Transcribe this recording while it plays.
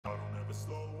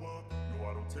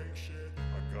take shit.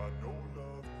 I got no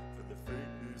love for the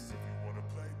fakeness. If you wanna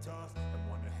play tough and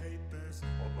wanna hate this,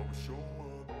 I'll always show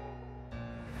up.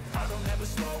 I don't ever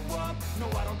slow up, no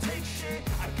I don't take shit.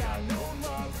 I got no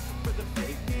love for the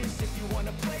fakeness. If you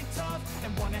wanna play tough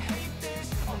and wanna hate this,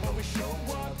 I'll always show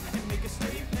up and make a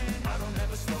statement. I don't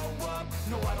ever slow up,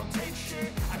 no I don't take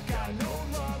shit. I got no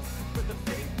love for the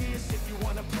fakeness. If you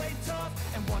wanna play tough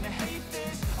and wanna hate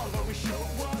this, I'll always show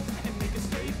up and make a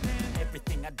statement.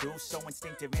 Everything I do so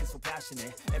instinctive and so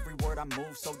passionate. Every word I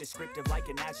move so descriptive like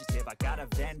an adjective. I got a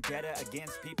vendetta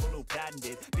against people who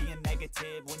patented being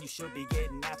negative when you should be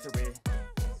getting after it.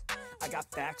 I got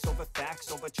facts over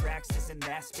tracks, this and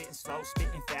that. Spitting slow,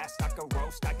 spitting fast. I could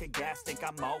roast, I could gas. Think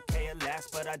I'm okay at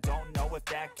last, but I don't know if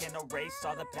that can erase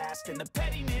all the past. And the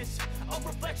pettiness, a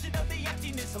reflection of the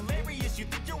emptiness. Hilarious, you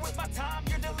think you're worth my time,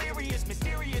 you're delirious.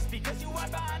 Mysterious, because you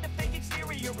hide behind a fake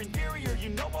exterior. Inferior, you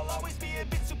know I'll always be a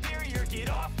bit superior. Get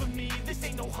off of me, this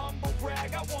ain't no humble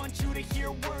brag. I want you to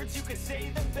hear words, you can say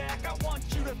them back. I want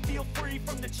you to feel free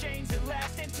from the chains that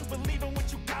last, and to believe in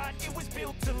what you got, it was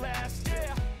built to last,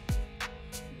 yeah.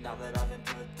 Now that I've been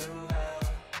put through hell,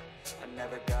 I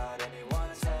never got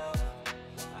anyone's help.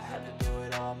 I had to do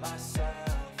it all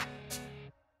myself.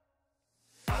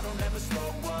 I don't ever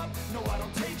slow up, no I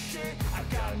don't take shit. I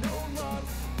got no love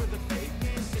for the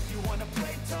fakeness. If you wanna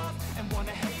play tough and wanna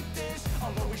hate this,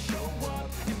 I'll always show up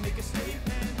and make a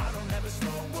statement. I don't ever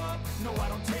slow up, no I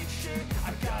don't take shit.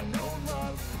 I got no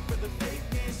love for the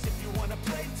fakeness. If you wanna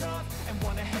play tough and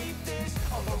wanna hate this,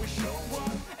 I'll always show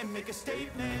up and make a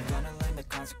statement. Gonna learn the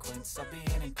consequence of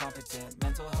being incompetent.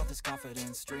 Mental health is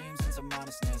confidence, dreams and some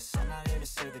honestness. I'm not here to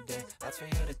save the day, that's for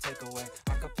you to take away.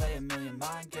 I could play a million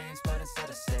mind games, but instead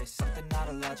I say something not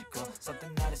illogical,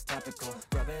 something that is topical.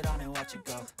 Rub it on and watch it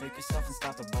go, make yourself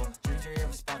unstoppable. Dreams are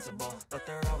irresponsible, but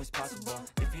they're always possible.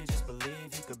 If you just believe,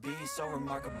 you could be so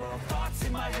remarkable. Thoughts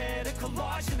in my head, a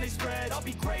collage and they spread. I'll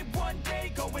be great one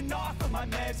day, going off of my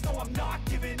meds. No, I'm not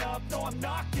giving up, no, I'm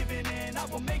not giving in. I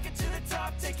will make it to the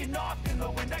top, taking off in the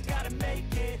wind. I gotta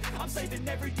make it, I'm saving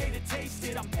every day to taste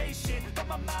it. I'm patient, but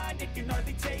my mind, it can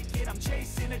hardly take it. I'm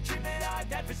chasing a dream that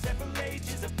I've had for several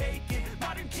ages. A vacant,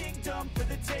 modern kingdom for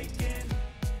the taking.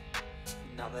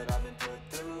 Now that I've been put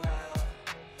through hell,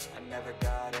 I never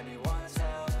got anyone's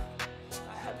help.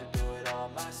 I had to do it all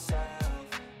myself.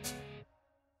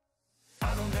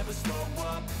 I don't ever slow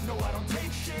up, no I don't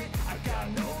take shit. I got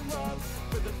no love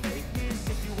for the fakeness.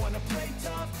 If you wanna play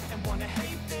tough and wanna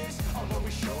hate this, I'll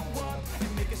always show up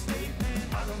and make a statement.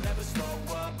 I don't ever slow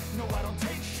up, no I don't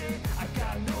take shit. I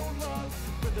got no love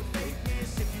for the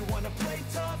fakeness. If you wanna play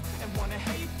tough and wanna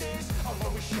hate this, I'll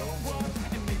always show up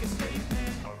and make a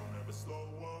statement. I don't ever slow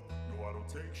up, no I don't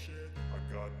take shit. I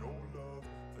got no love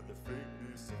for the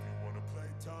fakeness. If you wanna play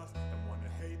tough and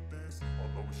wanna hate this,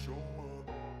 I'll always show up